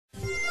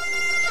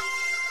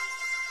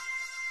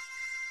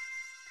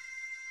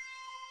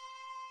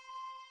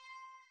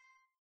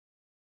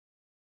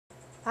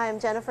Hi, I'm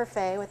Jennifer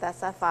Faye with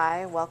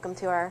SFI. Welcome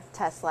to our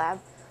test lab.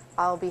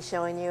 I'll be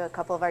showing you a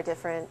couple of our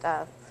different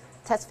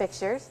test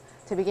fixtures.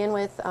 To begin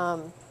with,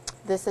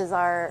 this is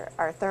our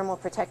thermal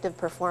protective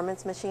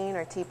performance machine,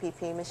 or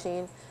TPP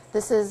machine.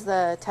 This is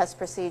the test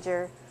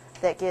procedure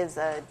that gives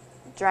a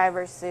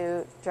driver's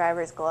suit,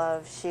 driver's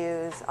gloves,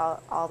 shoes,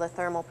 all the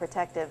thermal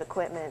protective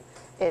equipment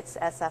its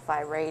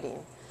SFI rating.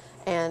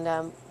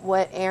 And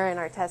what Aaron,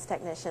 our test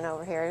technician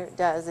over here,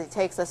 does, he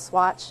takes a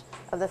swatch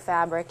of the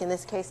fabric. In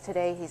this case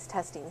today, he's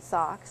testing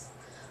socks,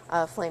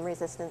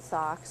 flame-resistant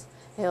socks.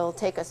 He'll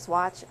take a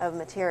swatch of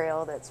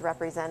material that's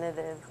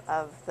representative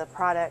of the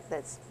product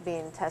that's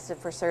being tested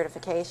for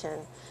certification,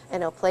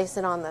 and he'll place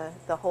it on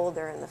the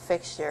holder in the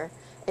fixture.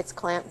 It's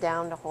clamped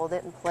down to hold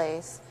it in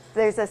place.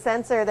 There's a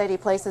sensor that he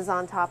places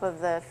on top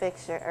of the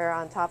fixture, or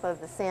on top of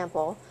the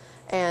sample,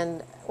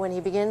 and when he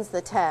begins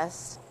the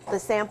test, the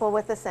sample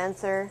with the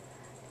sensor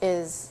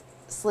is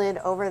slid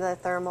over the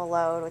thermal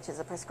load, which is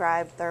a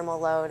prescribed thermal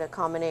load, a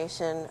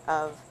combination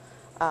of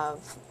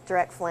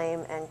direct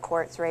flame and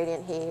quartz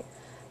radiant heat.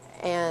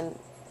 And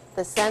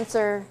the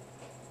sensor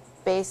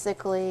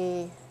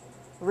basically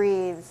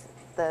reads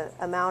the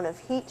amount of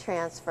heat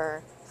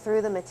transfer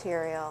through the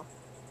material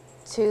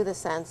to the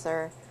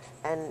sensor,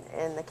 and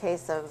in the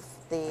case of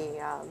the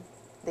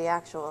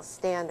actual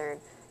standard,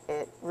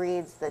 it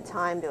reads the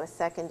time to a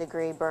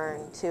second-degree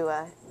burn to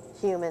a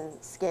human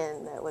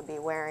skin that would be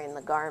wearing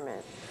the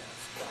garment.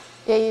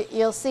 Yeah,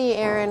 you'll see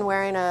Aaron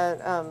wearing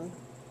a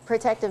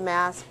protective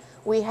mask.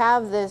 We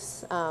have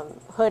this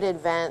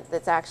hooded vent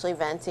that's actually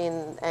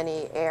venting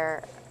any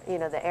air,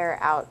 the air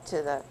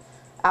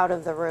out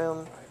of the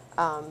room.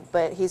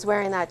 But he's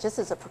wearing that just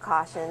as a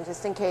precaution,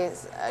 just in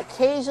case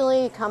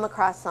occasionally you come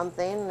across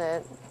something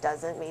that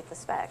doesn't meet the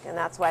spec, and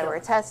that's why we're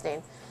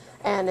testing.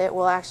 And it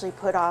will actually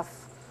put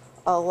off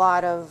a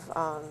lot of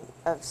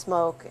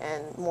smoke,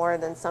 and more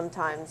than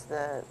sometimes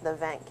the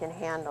vent can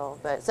handle.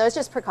 But so it's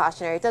just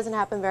precautionary. It doesn't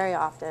happen very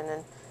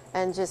often,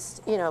 and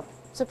just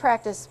to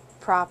practice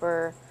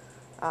proper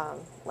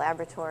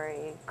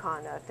laboratory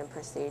conduct and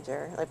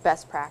procedure, like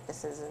best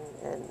practices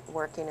in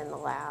working in the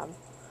lab.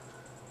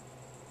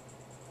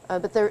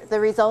 But the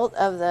result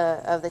of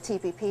the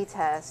TPP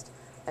test,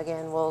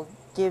 again, will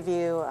give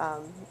you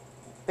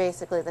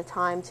basically the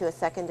time to a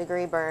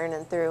second-degree burn,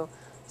 and through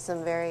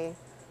some very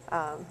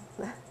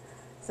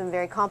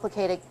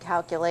complicated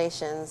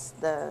calculations,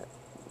 the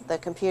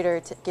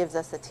computer gives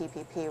us a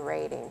TPP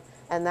rating,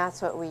 and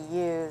that's what we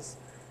use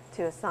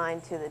to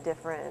assign to the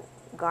different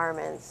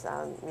garments.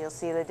 You'll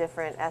see the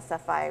different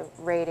SFI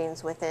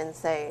ratings within,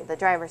 say, the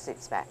driver's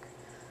suit spec.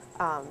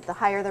 The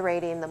higher the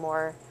rating, the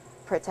more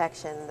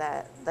protection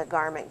that the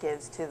garment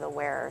gives to the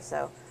wearer.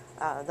 So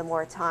the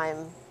more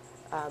time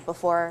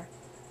before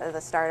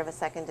the start of a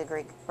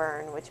second-degree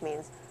burn, which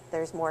means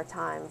there's more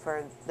time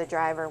for the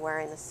driver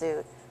wearing the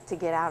suit to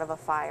get out of a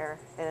fire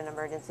in an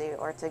emergency,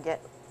 or to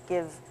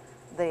give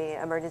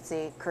the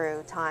emergency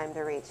crew time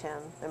to reach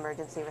him,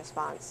 emergency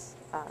response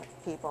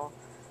people,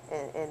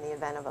 in the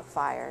event of a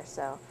fire.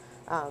 So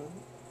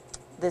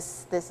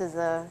this is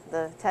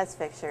the test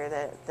fixture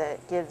that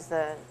gives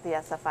the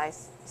SFI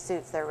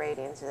suits their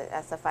ratings. The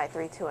SFI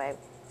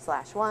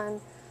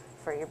 328/1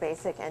 for your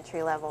basic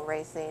entry-level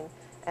racing,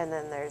 and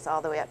then there's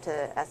all the way up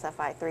to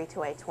SFI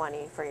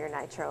 328/20 for your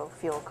nitro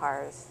fuel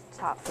cars,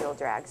 top fuel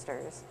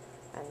dragsters,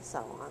 and so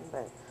on.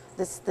 But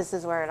this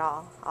is where it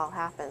all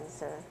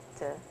happens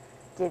to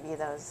give you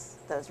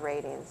those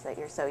ratings that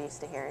you're so used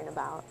to hearing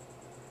about.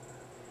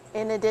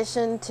 In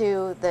addition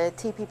to the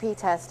TPP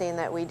testing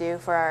that we do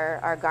for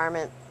our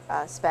garment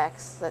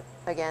specs, that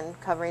again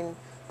covering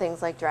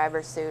things like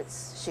driver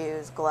suits,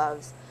 shoes,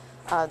 gloves,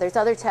 there's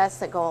other tests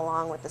that go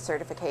along with the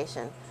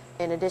certification.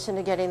 In addition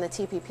to getting the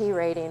TPP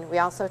rating, we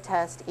also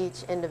test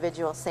each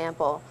individual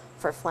sample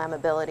for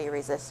flammability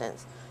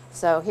resistance.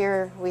 So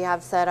here we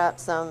have set up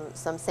some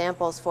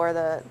samples for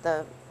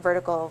the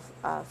vertical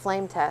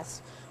flame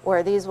test,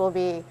 where these will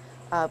be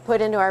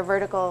put into our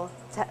vertical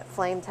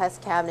flame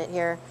test cabinet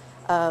here.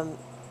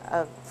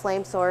 A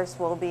flame source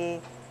will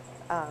be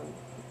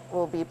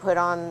put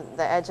on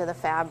the edge of the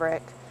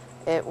fabric.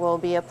 It will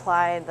be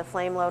applied, the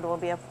flame load will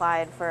be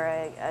applied for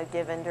a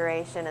given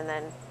duration and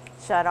then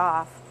shut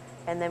off.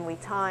 And then we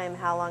time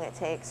how long it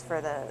takes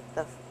for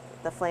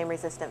the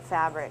flame-resistant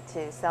fabric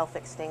to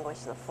self-extinguish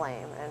the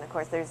flame. And of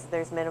course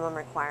there's minimum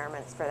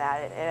requirements for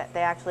that.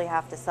 They actually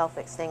have to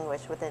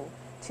self-extinguish within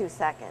 2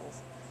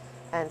 seconds.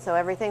 And so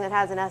everything that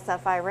has an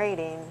SFI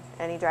rating,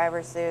 any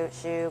driver suit,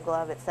 shoe,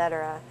 glove,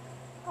 etc.,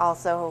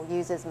 also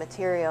uses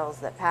materials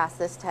that pass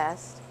this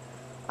test.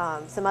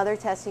 Some other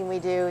testing we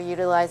do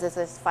utilizes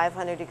this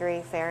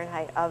 500-degree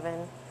Fahrenheit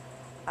oven,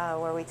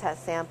 where we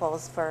test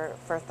samples for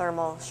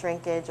thermal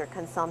shrinkage or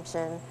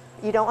consumption.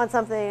 You don't want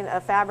a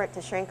fabric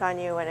to shrink on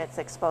you when it's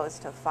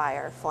exposed to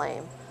fire,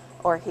 flame,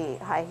 or heat,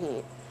 high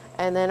heat.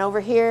 And then over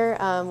here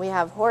we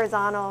have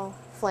horizontal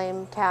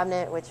flame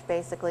cabinet, which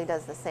basically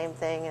does the same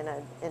thing in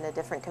a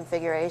different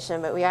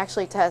configuration, but we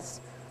actually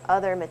test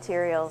other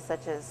materials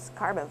such as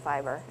carbon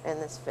fiber in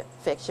this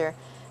fixture.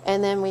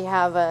 And then we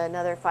have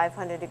another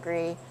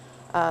 500-degree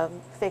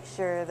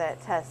fixture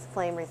that tests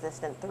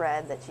flame-resistant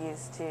thread that's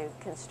used to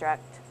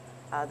construct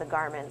the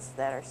garments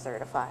that are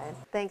certified.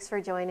 Thanks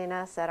for joining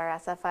us at our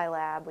SFI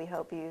lab. We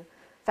hope you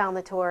found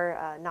the tour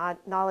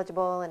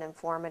knowledgeable and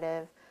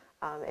informative.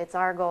 It's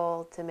our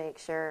goal to make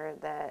sure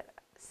that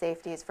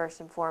safety is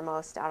first and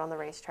foremost out on the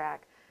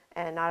racetrack,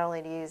 and not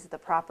only to use the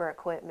proper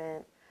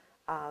equipment,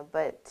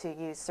 but to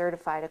use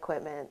certified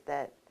equipment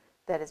that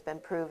has been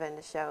proven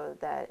to show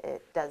that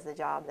it does the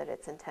job that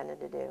it's intended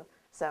to do.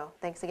 So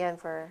thanks again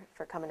for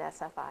coming to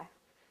SFI.